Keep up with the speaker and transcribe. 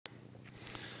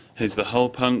Here's the hole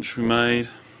punch we made.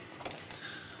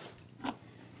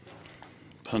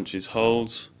 Punches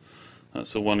holes.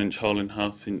 That's a 1-inch hole in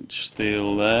 1/2-inch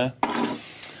steel there.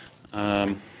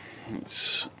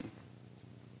 It's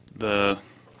if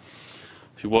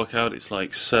you work out, it's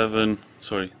like 7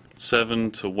 to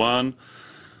 1,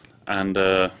 and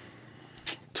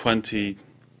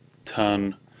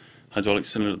 20-ton hydraulic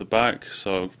cylinder at the back.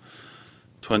 So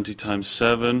 20 times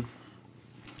 7,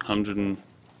 140.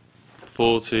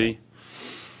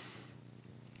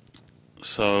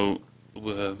 So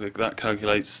that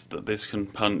calculates that this can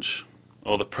punch,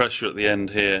 or the pressure at the end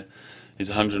here is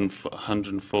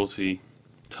 140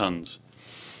 tons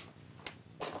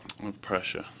of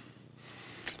pressure.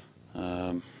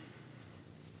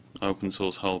 Open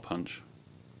source hole punch.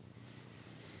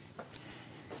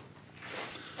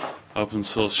 Open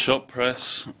source shop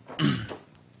press.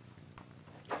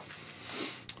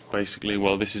 Basically,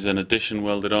 well, this is an addition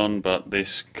welded on, but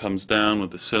this comes down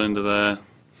with the cylinder there.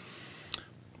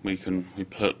 We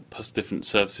put different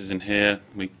surfaces in here.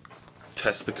 We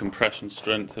test the compression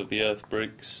strength of the earth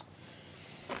bricks.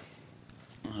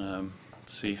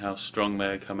 See how strong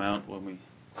they come out when we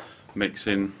mix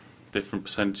in different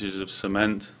percentages of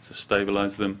cement to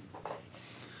stabilize them.